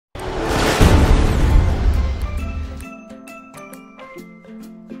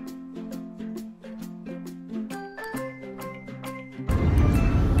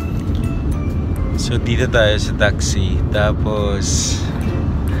So dito tayo sa taxi. Tapos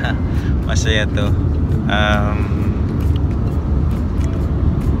masaya to.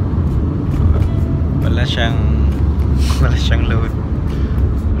 Wala siyang load.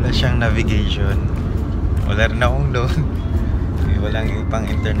 Wala siyang navigation. Wala rin akong load. Walang pang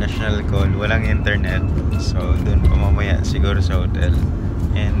international call. Walang internet. So doon pa mamaya siguro sa hotel.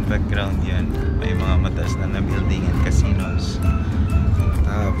 And background yan, may mga mataas na building and casinos.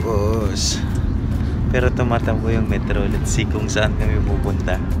 Tapos pero tumatakbo yung metro. Let's see kung saan kami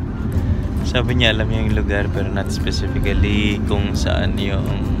pupunta. Sabi niya alam niya yung lugar pero not specifically kung saan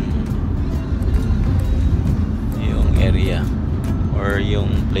yung area or yung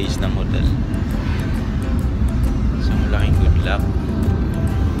place ng hotel. So malaking good luck.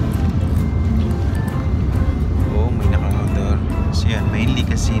 Oh, may nakamotor. So yan, mainly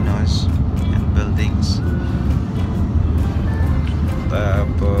casinos and buildings.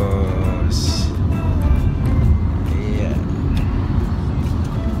 Tapos ayan,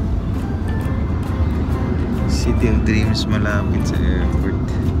 City of Dreams malapit sa airport.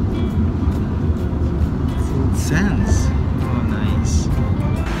 Food Sands. Oh, nice.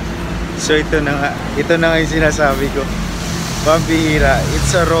 So ito na nga yung sinasabi ko. Pambihira.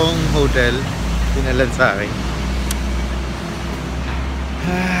 It's a wrong hotel. Pinalan sa akin.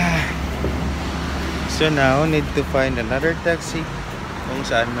 So now, need to find another taxi. Kung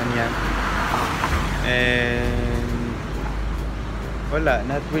saan man yan. And wala,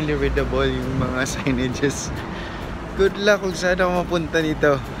 not really readable yung mga signages. Good luck kung saan ako mapunta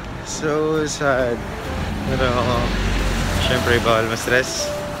nito. So sad. Pero syempre bawal ma-stress.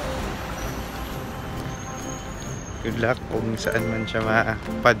 Good luck kung saan man siya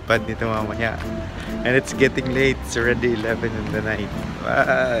mapadpad nito mamaya. And it's getting late. It's already 11 in the night.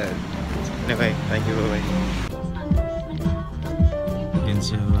 But anyway, thank you, bye-bye. Yun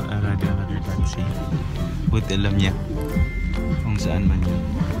siya, another taxi. Buti alam niya kung saan man yun.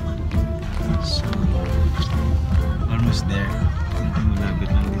 So almost there. Malapit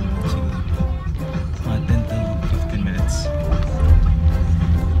lang din siguro. Mga 10 to 15 minutes.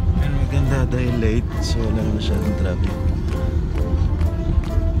 Pero maganda dahil late. So wala na masyadong traffic.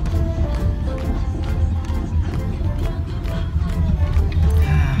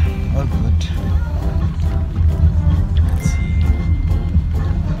 All good. Let's see.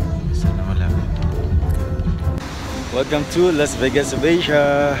 Sana malapit. Welcome to Las Vegas of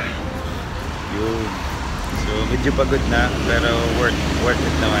Asia. Yun. So medyo pagod na pero worth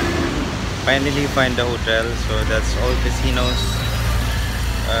it naman. Finally find the hotel. So that's all casinos,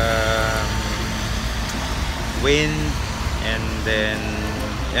 Wind, and then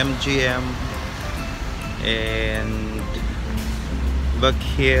MGM, and back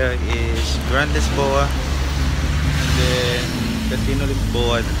here is Grand Lisboa, and then Casino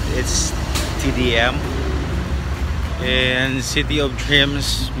Lisboa, it's TDM, and City of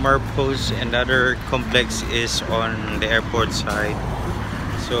Dreams, Marpos, and other complex is on the airport side.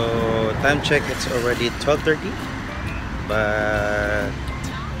 So time check, it's already 12:30, but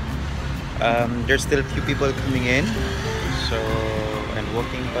there's still a few people coming in. So and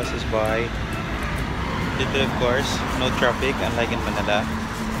walking passes by. Dito of course no traffic unlike in Manila.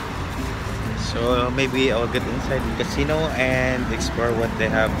 So maybe I'll get inside the casino and explore what they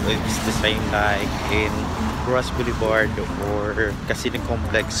have. It's the same like in Cross Boulevard or Casino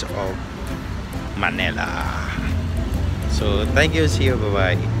Complex of Manila. So thank you, see you,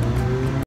 bye bye.